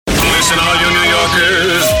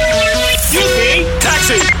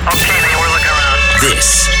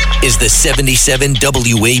This is the 77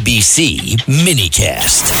 WABC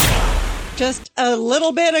minicast. Just a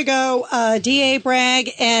little bit ago, D.A.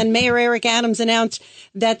 Bragg and Mayor Eric Adams announced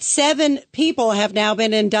that 7 people have now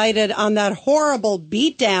been indicted on that horrible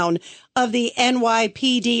beatdown of the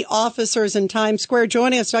NYPD officers in Times Square.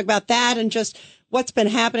 Joining us to talk about that and just what's been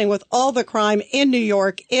happening with all the crime in New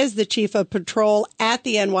York is the Chief of Patrol at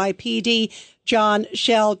the NYPD, John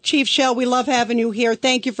Chell. Chief Chell, we love having you here.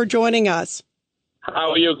 Thank you for joining us.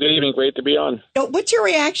 How are you? Good evening. Great to be on. What's your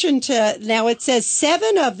reaction to now? It says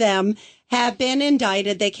 7 of them have been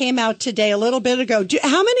indicted. They came out today a little bit ago.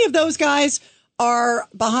 How many of those guys are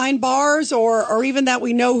behind bars or even that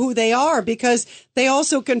we know who they are? Because they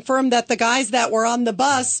also confirmed that the guys that were on the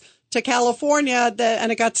bus to California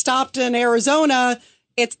and it got stopped in Arizona,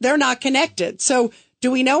 they're not connected. So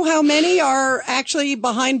do we know how many are actually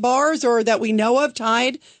behind bars or that we know of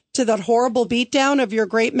tied to that horrible beatdown of your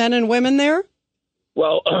great men and women there?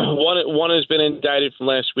 Well, one has been indicted from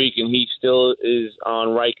last week, and he still is on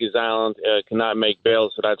Rikers Island, cannot make bail,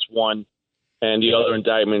 so that's one. And the other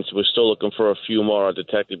indictments, we're still looking for a few more, our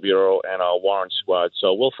Detective Bureau and our warrant squad,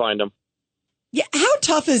 so we'll find them. Yeah, how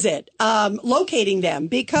tough is it locating them?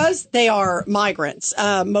 Because they are migrants,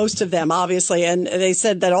 most of them, obviously, and they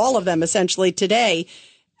said that all of them essentially today.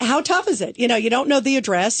 How tough is it? You know, you don't know the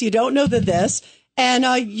address, you don't know the this. And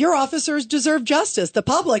your officers deserve justice. The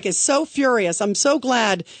public is so furious. I'm so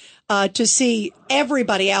glad to see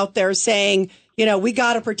everybody out there saying, you know, we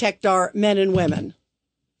got to protect our men and women.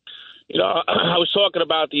 You know, I was talking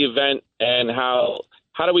about the event and how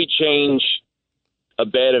do we change a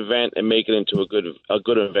bad event and make it into a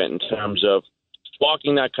good event in terms of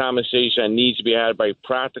sparking that conversation that needs to be had by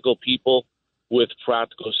practical people with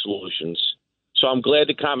practical solutions. So I'm glad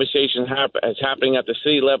the conversation is happening at the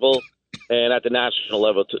city level and at the national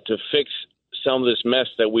level to fix some of this mess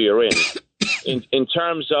that we are in. In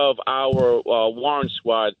terms of our warrant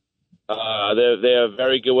squad, they're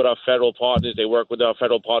very good with our federal partners. They work with our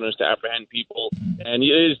federal partners to apprehend people. And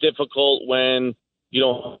it is difficult when you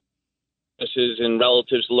don't have witnesses and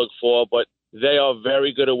relatives to look for, but they are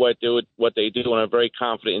very good at what they do, and I'm very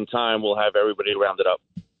confident in time we'll have everybody rounded up.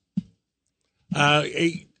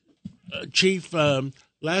 Chief,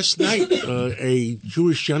 last night, a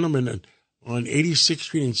Jewish gentleman on 86th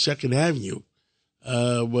Street and 2nd Avenue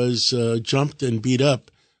was jumped and beat up.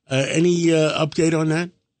 Any update on that?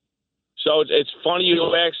 So it's funny you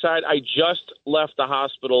go backside. I just left the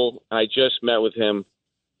hospital. I just met with him.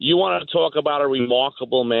 You want to talk about a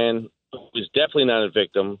remarkable man who is definitely not a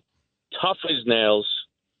victim, tough as nails,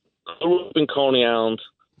 grew up in Coney Island,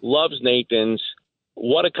 loves Nathan's.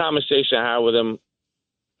 What a conversation I had with him.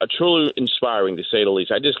 Truly inspiring, to say the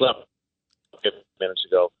least. I just left 15 minutes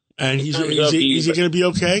ago. And is he going to be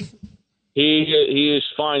okay? He is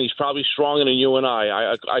fine. He's probably stronger than you and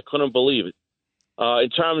I couldn't believe it. In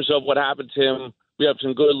terms of what happened to him, we have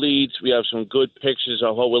some good leads. We have some good pictures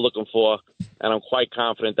of what we're looking for. And I'm quite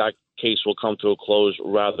confident that case will come to a close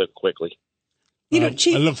rather quickly. You know,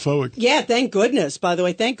 Chief, I look forward. Yeah, thank goodness, by the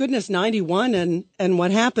way. Thank goodness 91 and what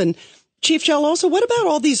happened. Chief Chell, also, what about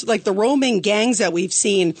all these, like the roaming gangs that we've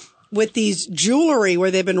seen with these jewelry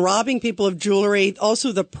where they've been robbing people of jewelry,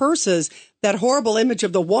 also the purses, that horrible image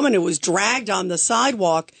of the woman who was dragged on the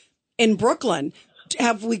sidewalk in Brooklyn.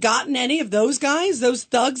 Have we gotten any of those guys, those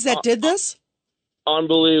thugs that did this?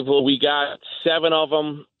 Unbelievable. We got 7 of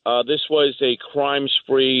them. This was a crime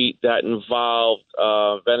spree that involved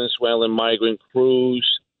Venezuelan migrant crews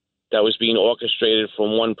that was being orchestrated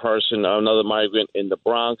from one person, another migrant in the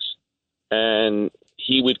Bronx. And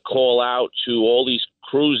he would call out to all these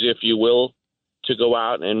crews, if you will, to go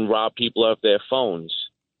out and rob people of their phones.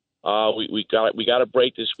 We got a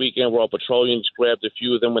break this weekend where our patrollians grabbed a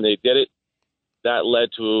few of them when they did it. That led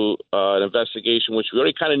to an investigation, which we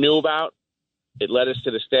already kind of knew about. It led us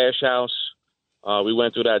to the stash house. We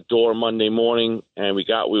went through that door Monday morning, and we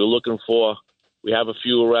were looking for. We have a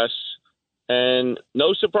few arrests, and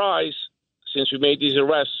no surprise, since we made these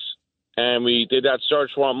arrests and we did that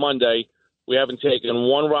search warrant Monday, we haven't taken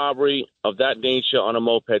one robbery of that nature on a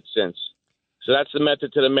moped since. So that's the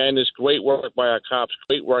method to the madness. Great work by our cops,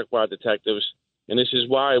 great work by our detectives, and this is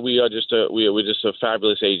why we're just a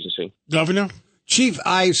fabulous agency. Governor? Chief,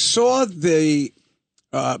 I saw the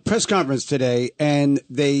press conference today, and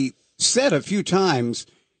they said a few times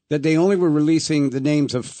that they only were releasing the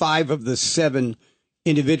names of 5 of the 7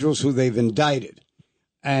 individuals who they've indicted.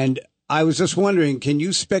 And I was just wondering, can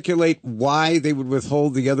you speculate why they would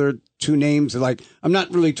withhold the other 2 names? Like, I'm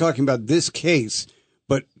not really talking about this case,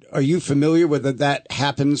 but are you familiar with that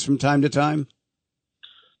happens from time to time?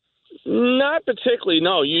 Not particularly,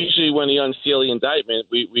 no. Usually when you unseal the indictment,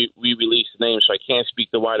 we release the names, so I can't speak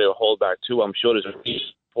to why they were held back too. I'm sure there's a police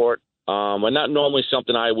report, but not normally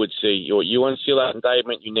something I would see. You unseal that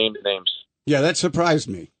indictment, you name the names. Yeah, that surprised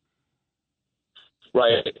me.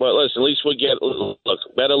 Right. Well, listen, at least look,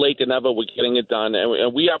 better late than never. We're getting it done,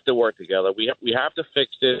 and we have to work together. We have to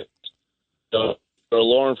fix this. So, for a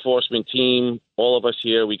law enforcement team, all of us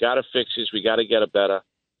here, we got to fix this. We got to get it better.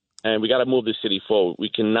 And we got to move the city forward. We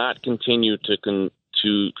cannot continue to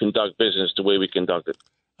conduct business the way we conduct it.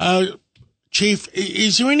 Chief,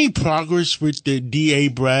 is there any progress with the DA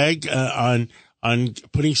Bragg on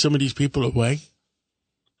putting some of these people away?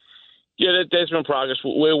 Yeah, there's been progress.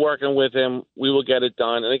 We're working with him. We will get it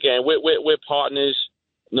done. And again, we're partners.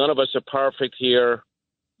 None of us are perfect here,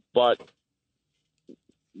 but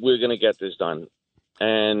we're going to get this done,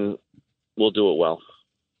 and we'll do it well.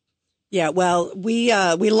 Yeah, well, we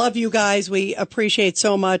love you guys. We appreciate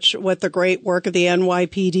so much what the great work of the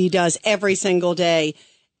NYPD does every single day.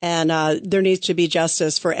 And there needs to be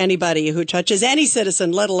justice for anybody who touches any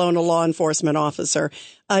citizen, let alone a law enforcement officer.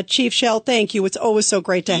 Chief Chell, thank you. It's always so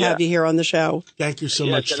great to have you here on the show. Thank you so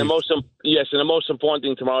much. And the most important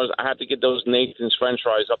thing tomorrow is I have to get those Nathan's French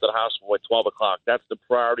fries up to the hospital at 12 o'clock. That's the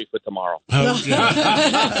priority for tomorrow. Bravo.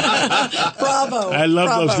 I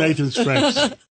love those Nathan's French.